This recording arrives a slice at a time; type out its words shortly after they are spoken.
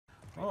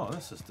Oh,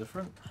 this is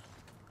different.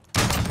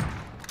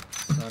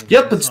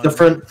 Yep, it's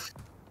different.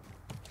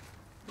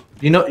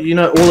 You know,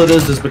 all it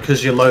is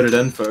because you loaded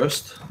in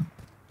first.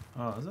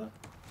 Oh, is it?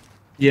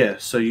 Yeah,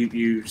 so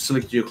you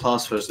selected your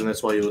class first, and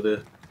that's why you were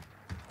there.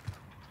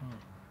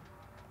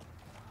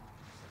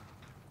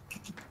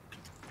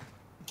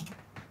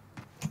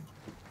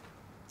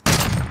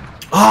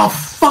 Oh,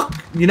 fuck!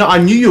 You know, I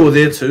knew you were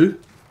there too.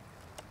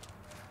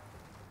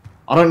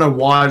 I don't know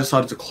why I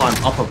decided to climb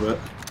up a bit.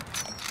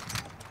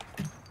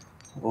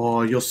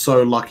 Oh, you're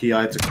so lucky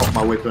I had to cop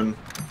my weapon.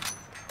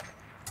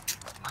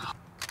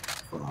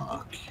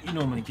 Fuck. You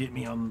normally get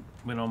me on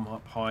when I'm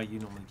up high. You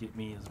normally get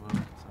me as well.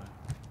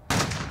 So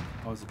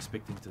I was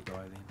expecting to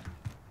die then.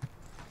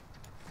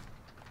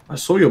 I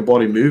saw your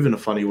body move in a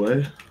funny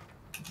way.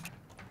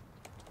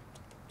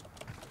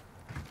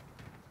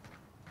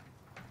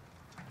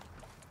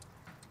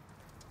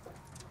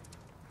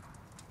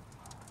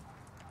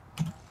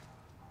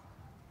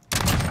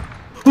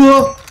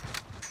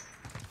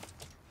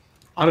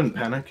 I didn't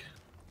panic.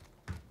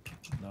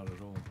 Not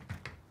at all.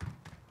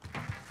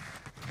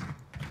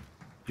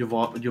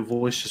 Your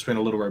voice just went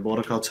a little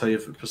robotic, I'll tell you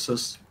if it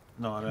persists.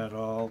 Not at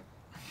all.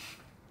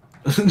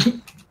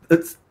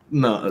 It's...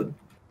 no.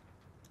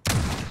 Do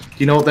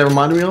you know what they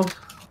reminded me of?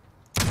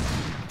 Damn,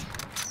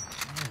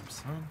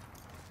 son.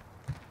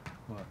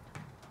 What?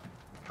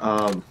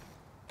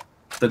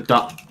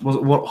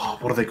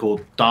 What are they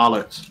called?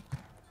 Daleks.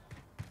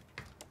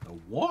 The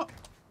what?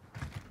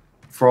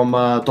 From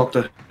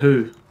Doctor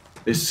Who.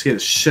 They scared the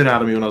shit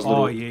out of me when I was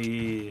little. Oh,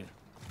 yeah.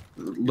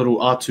 Little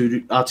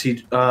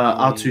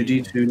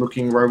R2D2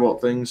 looking robot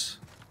things.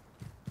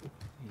 Yeah,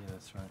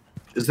 that's right.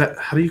 Is that,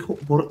 how do you call,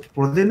 what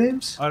are their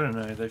names? I don't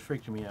know, they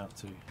freaked me out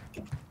too.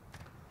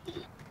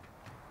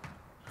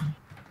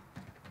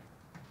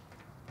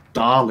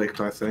 Dalek,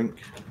 I think.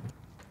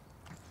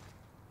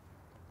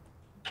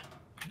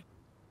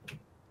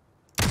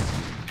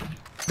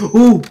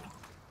 Ooh!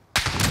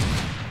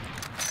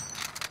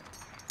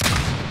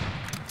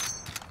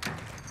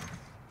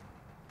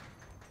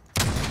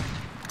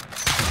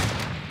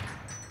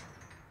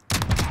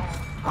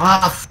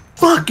 Ah,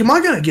 fuck! Am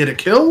I gonna get a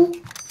kill?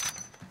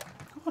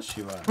 Of course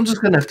you are. I'm just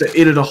gonna have to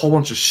edit a whole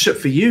bunch of shit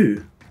for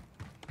you.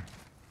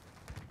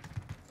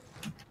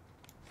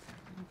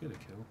 You'll get a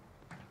kill.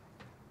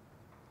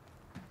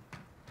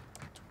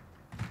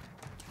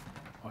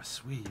 I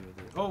swear you were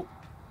there. Oh!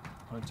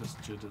 I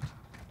just jittered.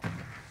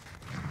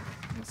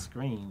 The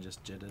screen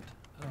just jittered.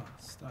 Oh,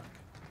 stuck.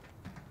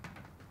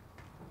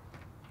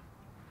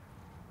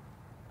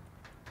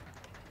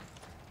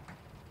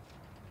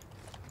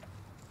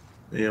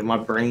 Yeah, my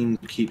brain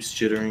keeps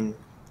jittering.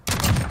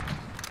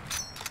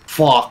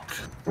 Fuck.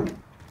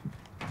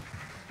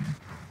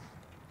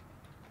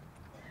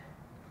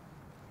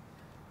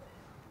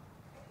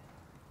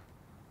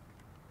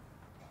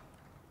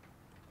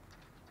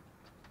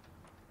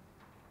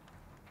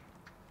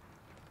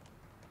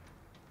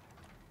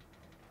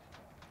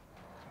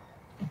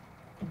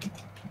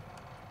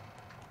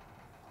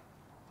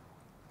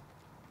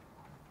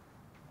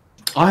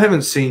 I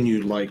haven't seen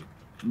you, like,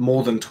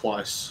 more than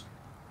twice.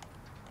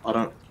 I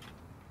don't...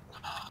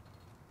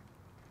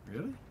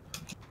 Really?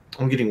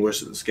 I'm getting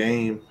worse at this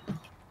game.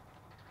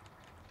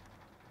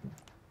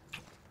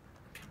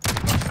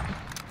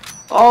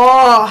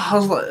 Oh, I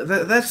was like,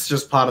 that's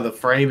just part of the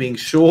framing,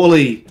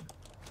 surely.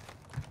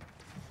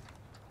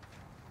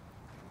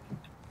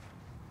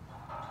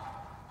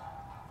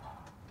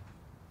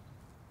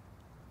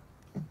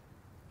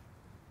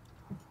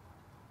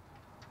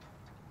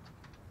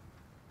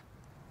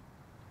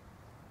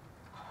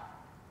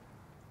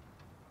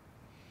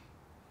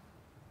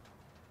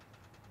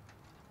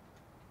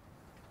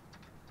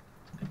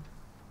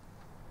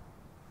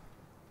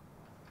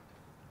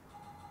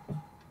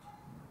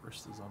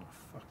 Wrist is on a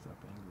fucked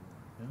up angle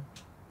right now.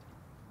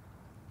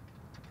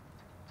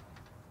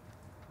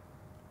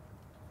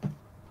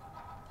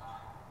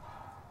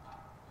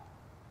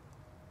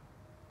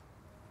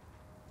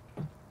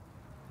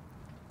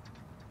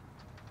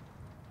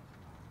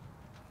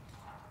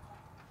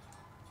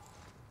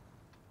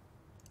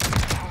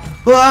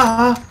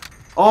 Ah!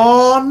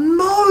 Oh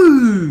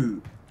no!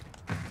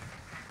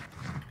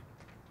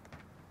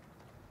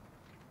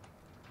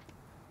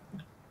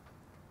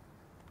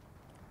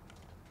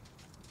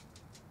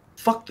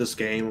 Fuck this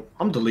game.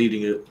 I'm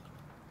deleting it.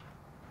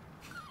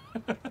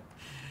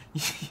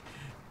 You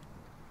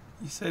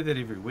say that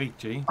every week,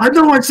 G. I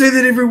know I say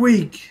that every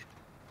week.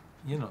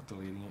 You're not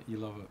deleting it. You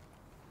love it.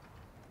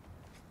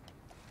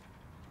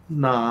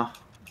 Nah.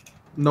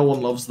 No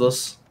one loves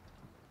this.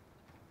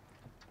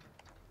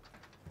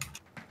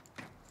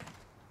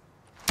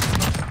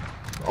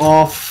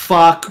 Oh,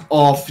 fuck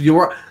off.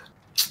 You're...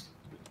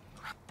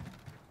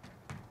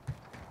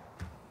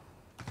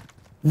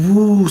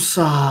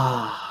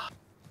 Woosa.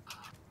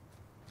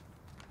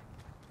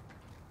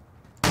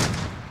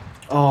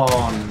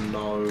 Oh,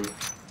 no.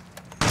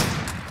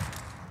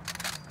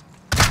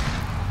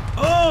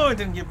 Oh, I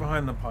didn't get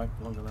behind the pipe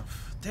long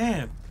enough.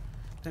 Damn.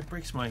 That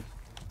breaks my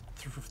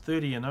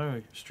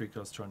 30-0 streak I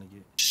was trying to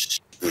get.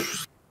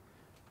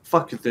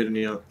 Fuck your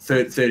 30 and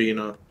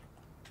 0.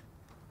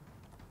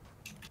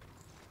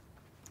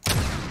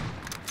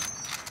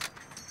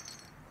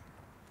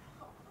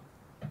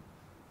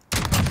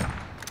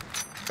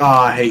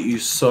 Ah, I hate you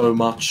so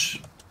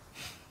much.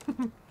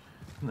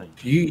 No,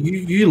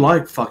 You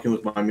like fucking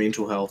with my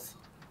mental health.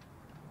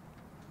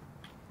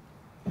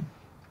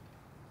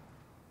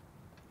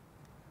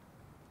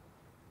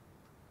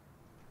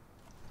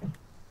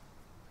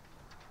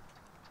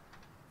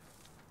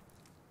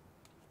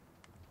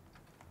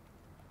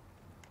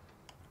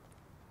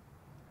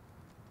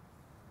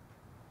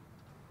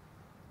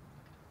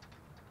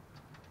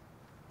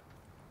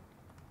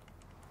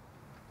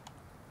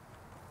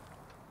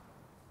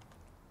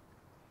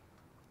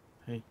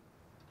 hey,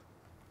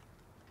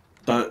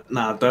 Don't.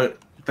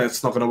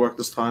 That's not gonna work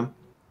this time.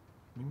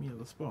 meet me at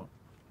the spot.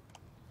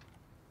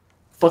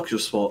 Fuck your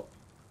spot.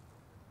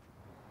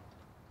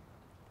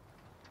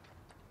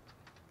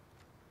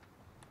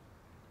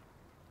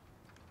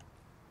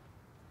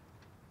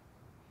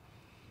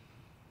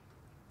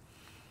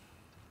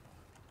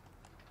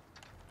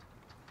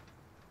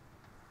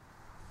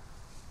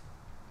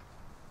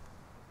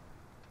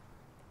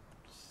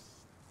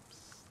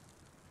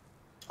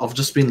 I've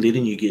just been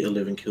letting you get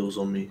 11 kills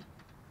on me.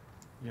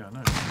 Yeah, I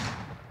know.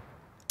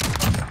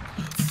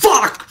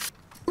 Fuck!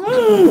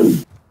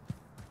 Mm!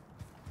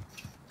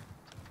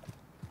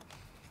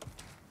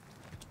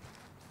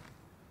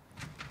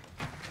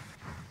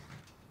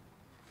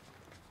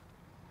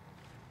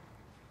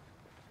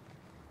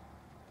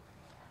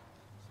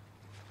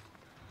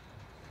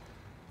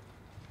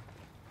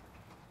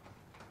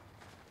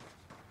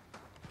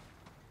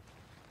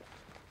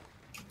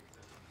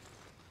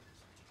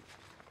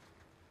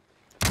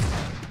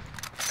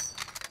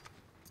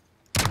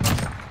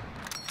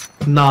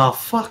 Nah,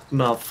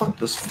 fuck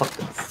this fuck.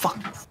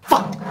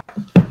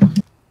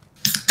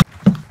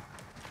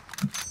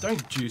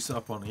 Don't juice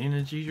up on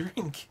energy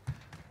drink.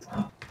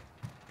 I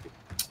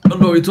don't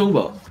know what you're talking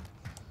about.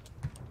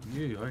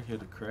 You, I hear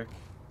the crack.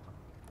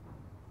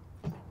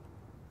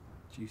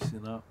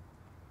 Juicing up.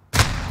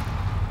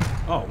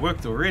 Oh, it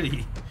worked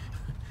already.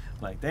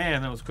 Like,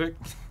 damn, that was quick.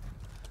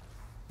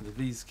 The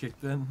V's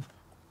kicked in.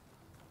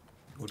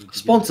 Or did you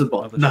Sponsored get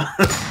by. other Nah.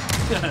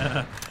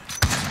 shit?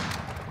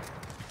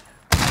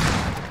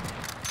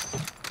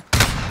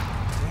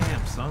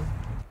 Damn, son.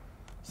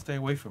 Stay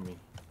away from me.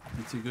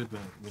 You're too good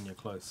when you're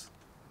close.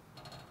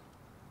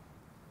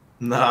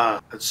 Nah,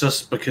 it's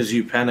just because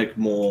you panic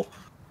more.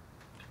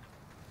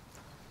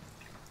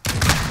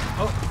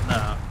 Oh,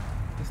 nah.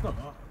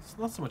 It's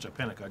not so much a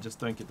panic. I just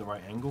don't get the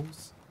right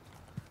angles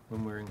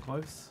when we're in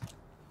close.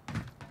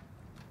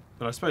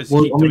 But I suppose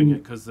keep doing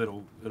it because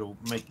it'll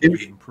make you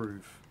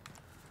improve.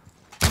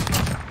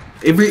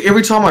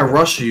 Every time I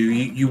rush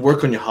you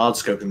work on your hard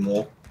scoping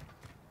more.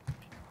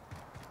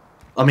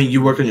 I mean,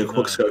 you work on your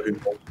quick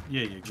scoping more.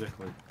 Yeah,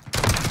 exactly.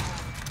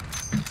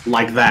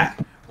 Like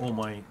that. All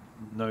my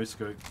no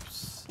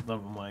scopes, none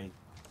of my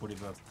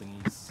whatever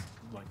thingies,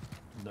 like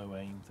no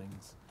aim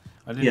things.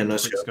 I didn't no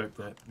quick scope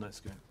that. No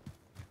scope.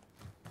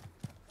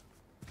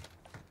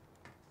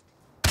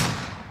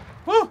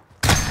 Woo!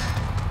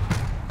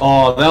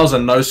 Oh, that was a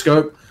no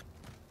scope.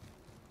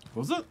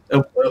 Was it?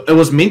 It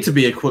was meant to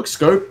be a quick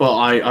scope, but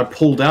I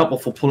pulled out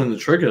before pulling the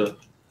trigger.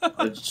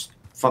 I just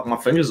fucked my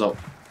fingers up.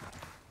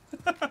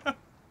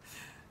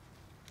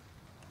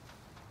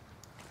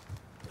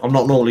 I'm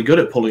not normally good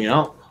at pulling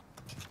out.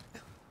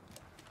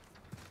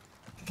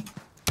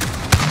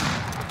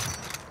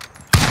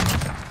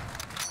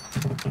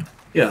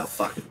 Yeah,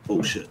 fucking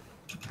bullshit.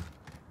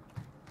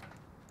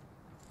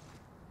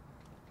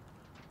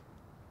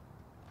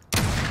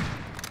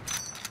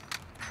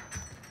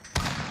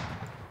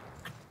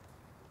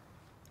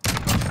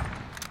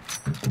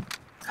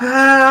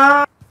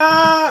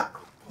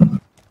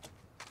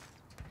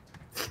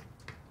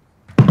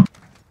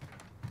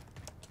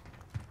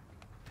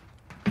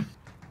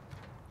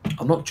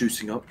 I'm not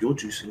juicing up, you're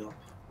juicing up.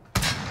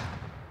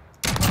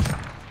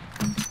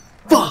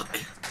 Fuck!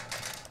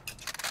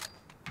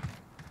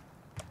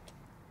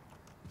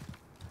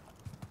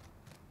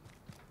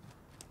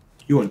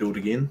 You won't do it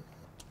again.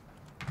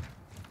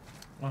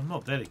 Well, I'm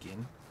not dead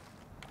again.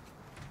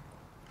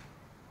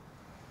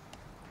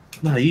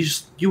 No,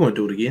 you won't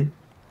do it again.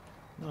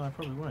 No, I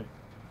probably won't.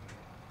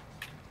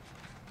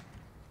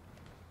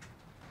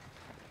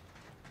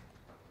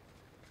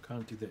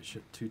 Can't do that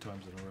shit 2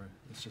 times in a row.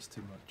 It's just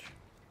too much.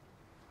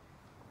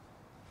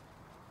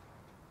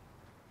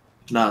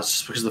 Nah, it's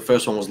just because the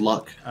first one was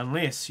luck.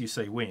 Unless you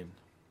say when.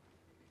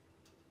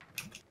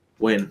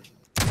 When?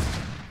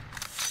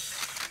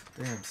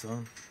 Damn,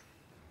 son.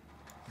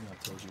 Yeah, I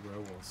told you where I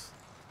was.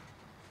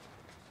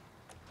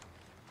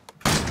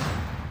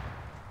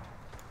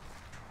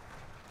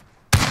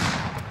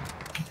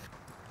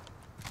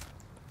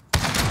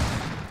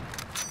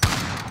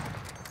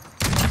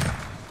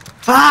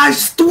 Ah, I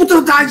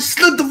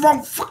slid the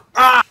wrong fuck.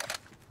 Ah!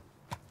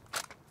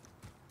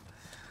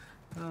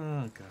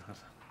 Oh, God.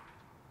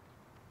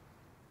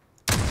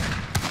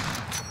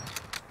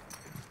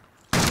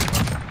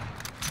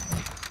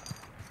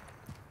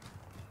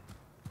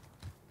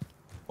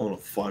 On a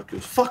 5 kill.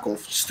 Fuck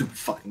off, stupid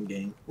fucking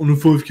game. On a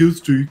 5 kill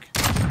streak.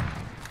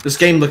 This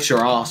game licks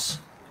your ass.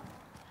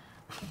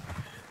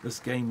 This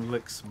game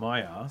licks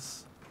my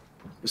ass.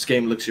 This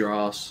game licks your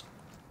ass.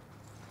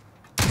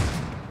 The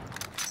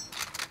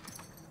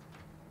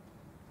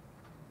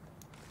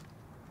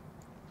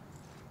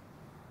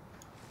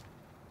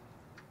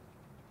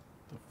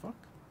fuck?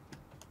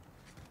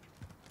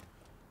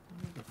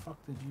 Where the fuck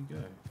did you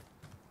go?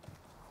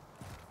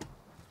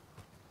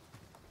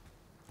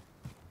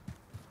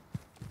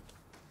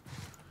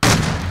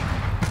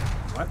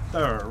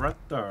 Right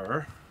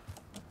there.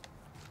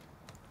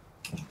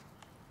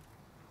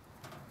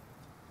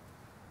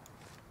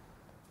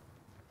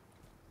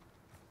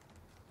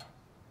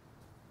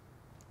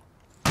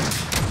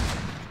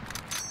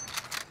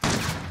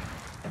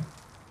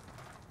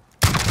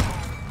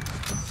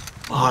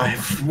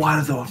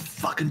 Why do I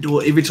fucking do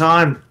it every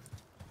time?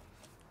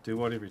 Do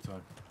what every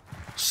time?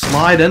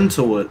 Slide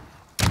into it.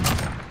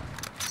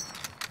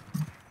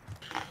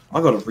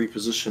 I gotta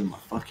reposition my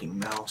fucking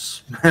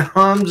mouse.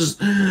 I'm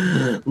just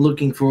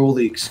looking for all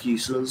the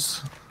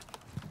excuses.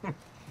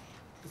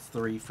 It's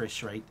the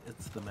refresh rate,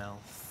 it's the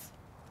mouse.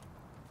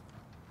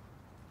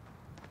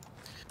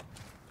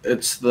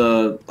 It's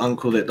the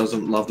uncle that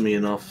doesn't love me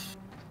enough.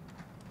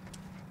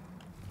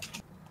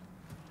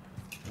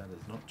 That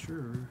is not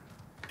true.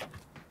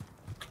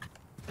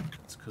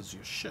 It's because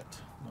you're shit,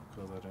 not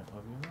because I don't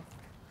love you enough.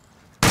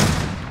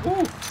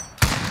 Ooh!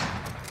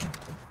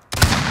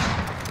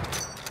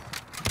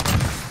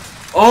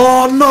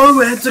 Oh no,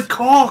 it's a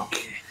cock!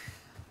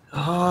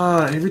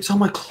 Every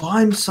time I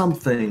climb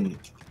something,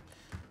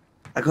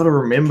 I gotta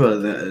remember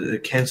that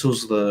it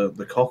cancels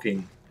the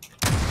cocking.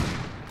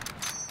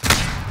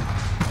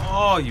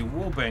 Oh, you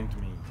wallbanged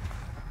me.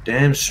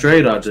 Damn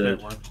straight I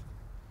did.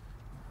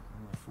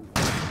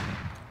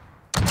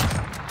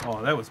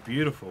 Oh, that was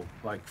beautiful.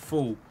 Like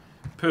full,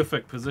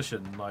 perfect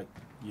position. Like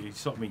you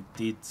shot me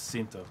dead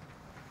center.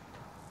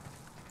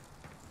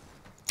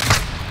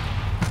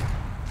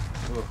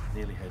 Oh,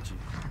 nearly had you.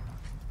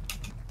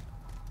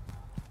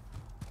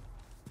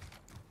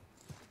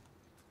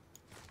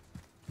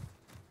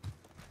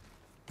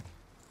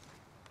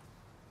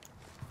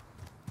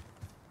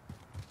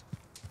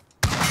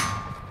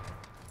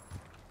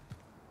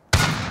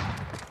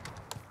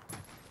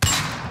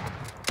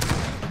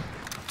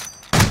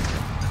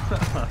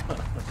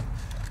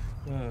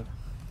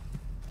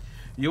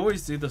 You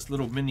always do this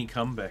little mini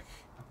comeback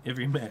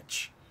every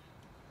match.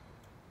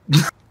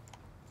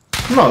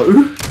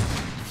 No.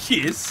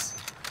 Yes.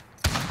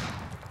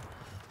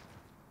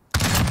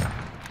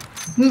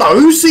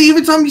 No, see,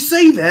 every time you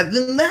say that,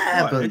 then that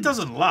happens. Right, it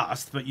doesn't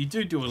last, but you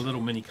do a little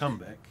mini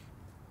comeback.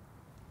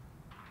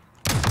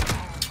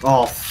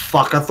 Oh,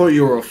 fuck, I thought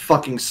you were a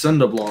fucking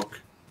cinder block.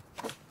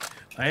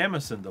 I am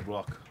a cinder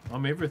block.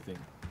 I'm everything.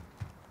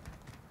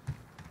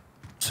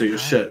 So you're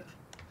shit.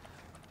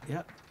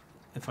 Yeah.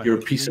 If I You're a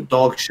need to piece be. of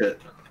dog shit.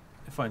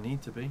 If I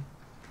need to be.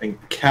 And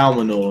cow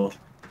manure.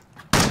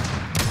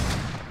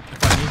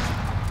 If I need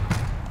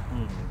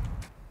to.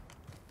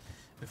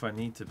 If I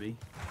need to be.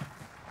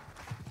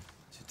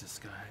 To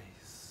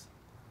disguise.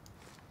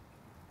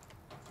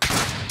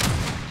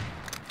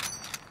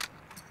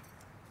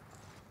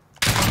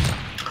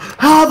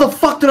 How the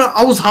fuck did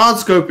I was hard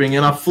scoping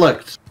and I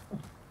flicked.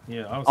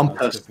 Yeah, I was I'm hard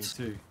pissed. scoping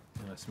too.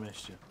 And I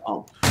smashed you.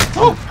 Oh,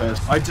 I'm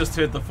pissed. I just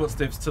heard the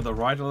footsteps to the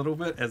right a little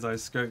bit as I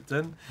scoped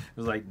in. It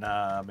was like,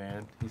 nah,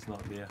 man, he's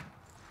not there.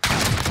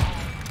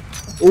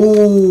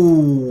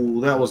 Ooh,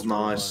 that was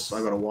nice.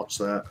 I gotta watch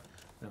that.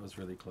 That was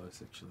really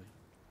close, actually.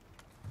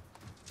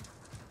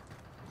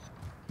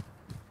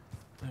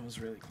 That was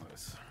really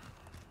close.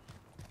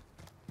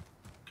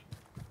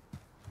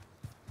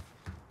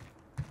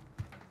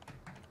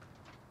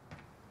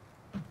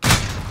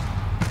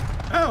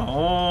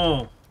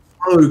 Oh!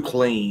 So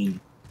clean.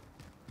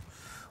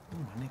 Oh,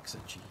 my neck's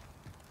itchy.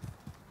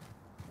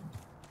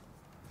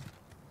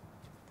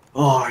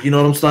 Oh, you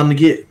know what I'm starting to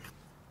get?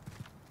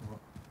 What?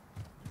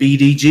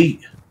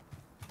 BDG.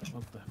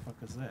 What the fuck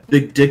is that?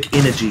 Big dick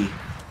energy.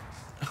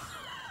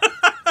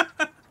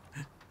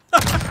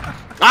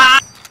 Ah!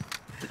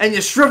 And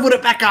you shriveled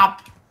it back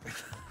up.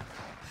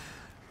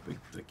 Big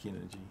dick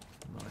energy.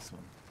 Nice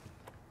one.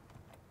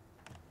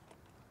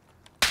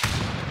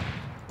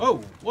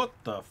 Oh, what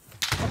the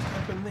fuck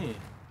happened there?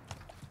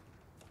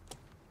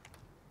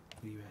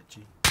 Where you at,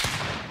 G?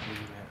 Where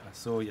you at? I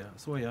saw ya. I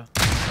saw ya.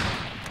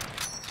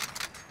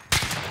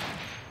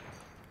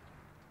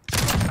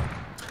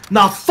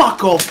 Now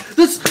fuck off.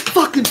 This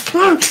fucking...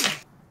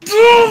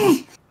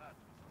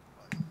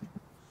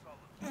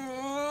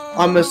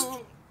 I missed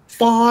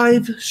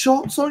 5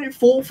 shots on you.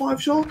 4 or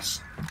 5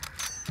 shots?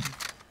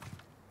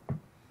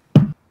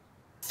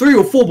 3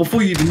 or 4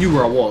 before you even knew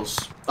where I was.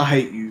 I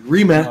hate you.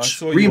 Rematch. I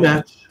saw you Rematch.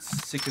 on the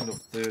second or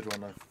third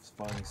one. I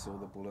finally saw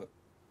the bullet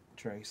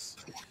trace.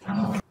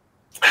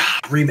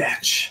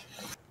 Rematch.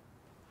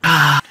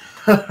 I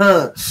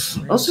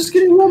was just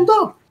getting warmed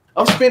up.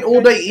 I've spent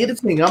all day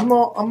editing. I'm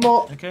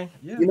not. Okay,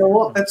 yeah. You know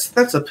what?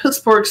 That's a piss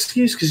poor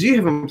excuse because you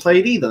haven't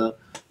played either.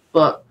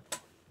 But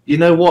you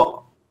know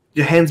what?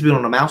 Your hand's been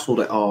on a mouse all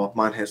day. Oh,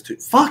 mine has too.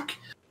 Fuck!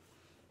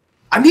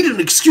 I need an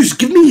excuse.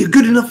 Give me a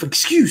good enough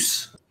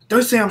excuse.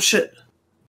 Don't say I'm shit.